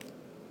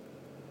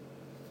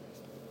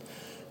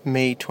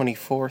May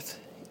 24th,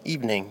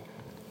 evening.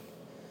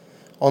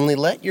 Only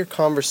let your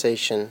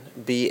conversation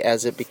be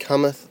as it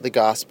becometh the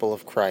gospel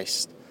of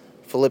Christ.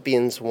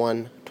 Philippians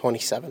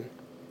 1:27.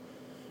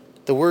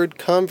 The word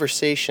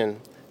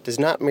conversation does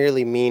not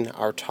merely mean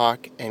our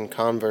talk and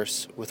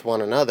converse with one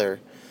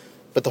another,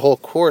 but the whole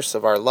course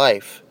of our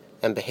life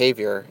and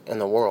behavior in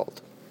the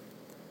world.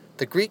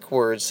 The Greek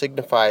word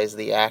signifies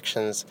the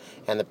actions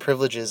and the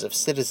privileges of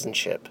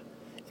citizenship,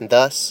 and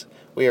thus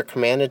we are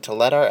commanded to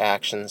let our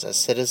actions as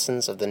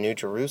citizens of the New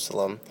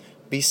Jerusalem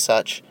be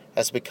such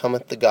as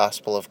becometh the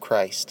gospel of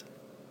Christ.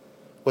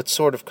 What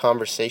sort of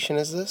conversation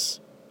is this?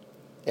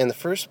 In the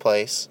first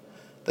place,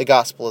 the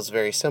gospel is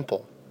very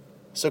simple,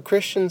 so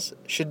Christians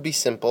should be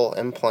simple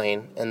and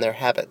plain in their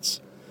habits.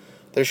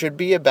 There should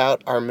be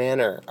about our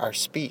manner, our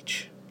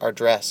speech, our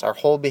dress, our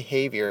whole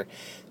behavior,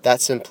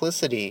 that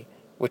simplicity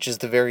which is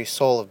the very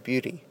soul of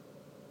beauty.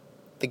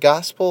 The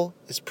gospel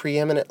is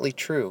preeminently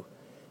true.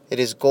 It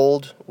is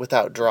gold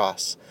without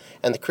dross,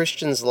 and the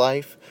Christian's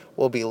life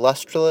will be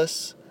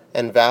lustreless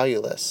and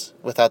valueless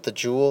without the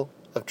jewel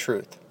of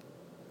truth.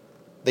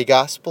 The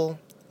gospel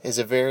is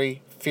a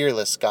very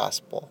fearless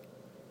gospel.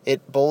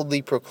 It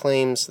boldly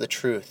proclaims the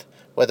truth,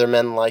 whether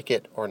men like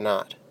it or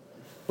not.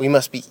 We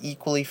must be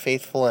equally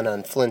faithful and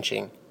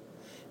unflinching.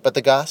 But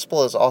the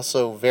gospel is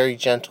also very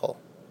gentle.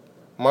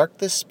 Mark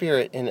the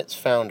spirit in its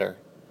founder.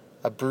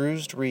 A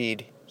bruised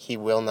reed he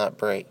will not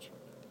break.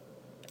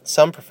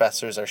 Some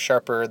professors are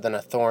sharper than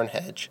a thorn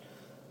hedge.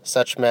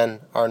 Such men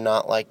are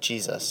not like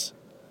Jesus.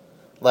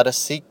 Let us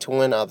seek to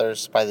win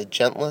others by the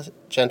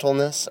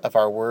gentleness of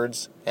our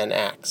words and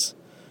acts.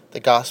 The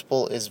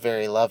gospel is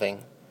very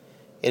loving.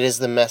 It is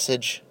the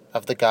message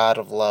of the God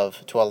of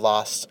love to a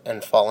lost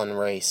and fallen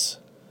race.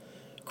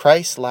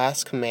 Christ's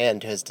last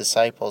command to his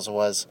disciples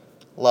was,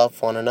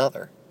 "Love one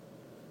another."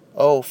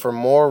 Oh, for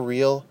more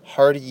real,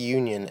 hearty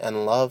union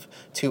and love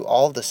to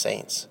all the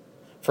saints,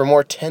 for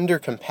more tender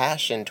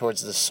compassion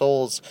towards the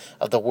souls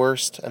of the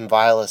worst and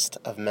vilest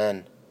of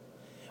men.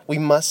 We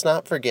must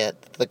not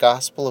forget that the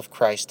gospel of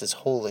Christ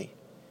is holy.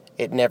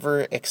 It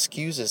never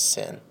excuses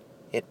sin,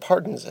 it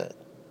pardons it,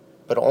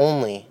 but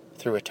only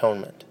through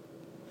atonement.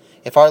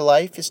 If our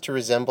life is to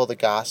resemble the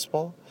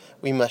gospel,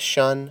 we must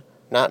shun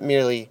not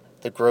merely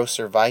the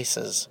grosser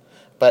vices,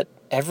 but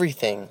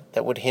everything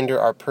that would hinder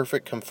our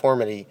perfect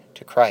conformity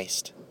to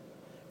Christ.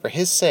 For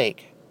his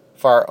sake,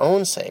 for our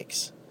own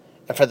sakes,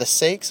 and for the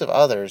sakes of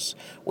others,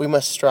 we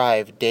must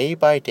strive day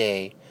by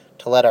day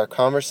to let our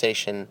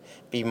conversation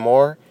be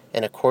more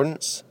in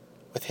accordance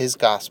with his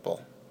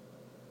gospel.